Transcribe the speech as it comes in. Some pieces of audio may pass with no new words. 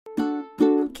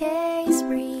case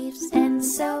briefs, and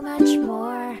so much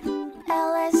more.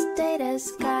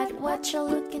 LSData's got what you're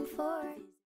looking for.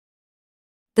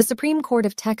 The Supreme Court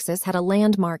of Texas had a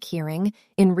landmark hearing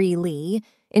in Re Lee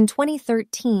in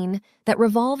 2013 that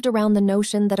revolved around the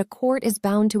notion that a court is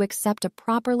bound to accept a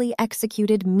properly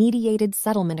executed mediated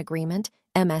settlement agreement,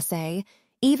 MSA,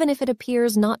 even if it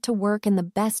appears not to work in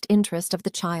the best interest of the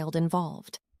child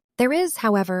involved. There is,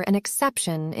 however, an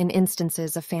exception in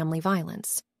instances of family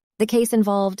violence. The case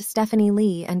involved Stephanie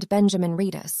Lee and Benjamin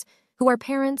Reedus, who are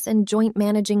parents and joint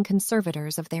managing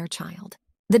conservators of their child.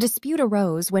 The dispute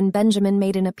arose when Benjamin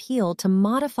made an appeal to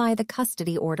modify the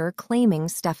custody order claiming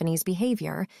Stephanie's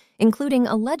behavior, including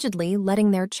allegedly letting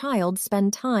their child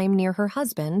spend time near her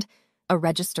husband, a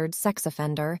registered sex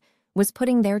offender, was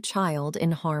putting their child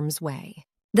in harm's way.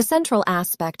 The central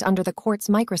aspect under the court's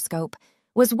microscope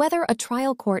was whether a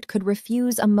trial court could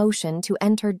refuse a motion to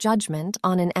enter judgment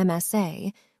on an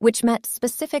MSA, which met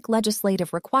specific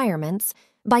legislative requirements,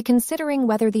 by considering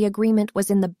whether the agreement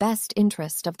was in the best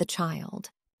interest of the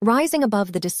child. Rising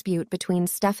above the dispute between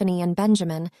Stephanie and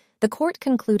Benjamin, the court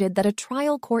concluded that a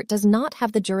trial court does not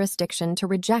have the jurisdiction to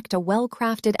reject a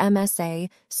well-crafted MSA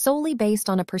solely based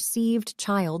on a perceived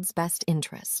child's best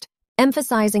interest.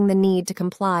 Emphasizing the need to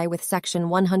comply with Section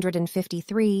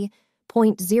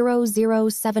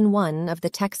 153.0071 of the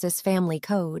Texas Family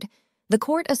Code, the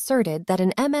court asserted that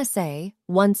an MSA,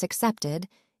 once accepted,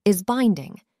 is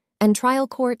binding, and trial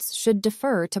courts should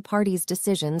defer to parties'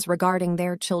 decisions regarding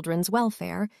their children's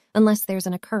welfare unless there's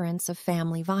an occurrence of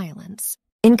family violence.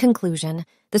 In conclusion,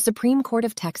 the Supreme Court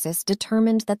of Texas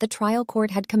determined that the trial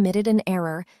court had committed an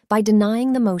error by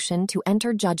denying the motion to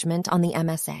enter judgment on the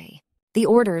MSA. The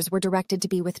orders were directed to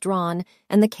be withdrawn,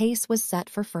 and the case was set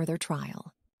for further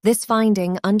trial. This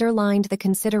finding underlined the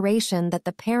consideration that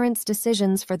the parents'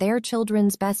 decisions for their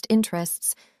children's best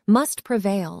interests must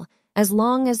prevail as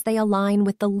long as they align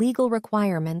with the legal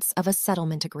requirements of a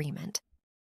settlement agreement.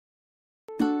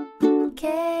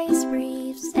 Case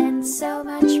briefs, and so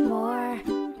much more.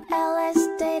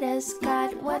 LSData's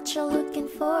got what you're looking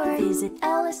for. Visit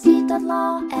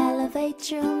lsd.law,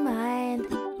 elevate your mind.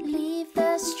 Leave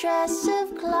the stress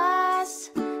of class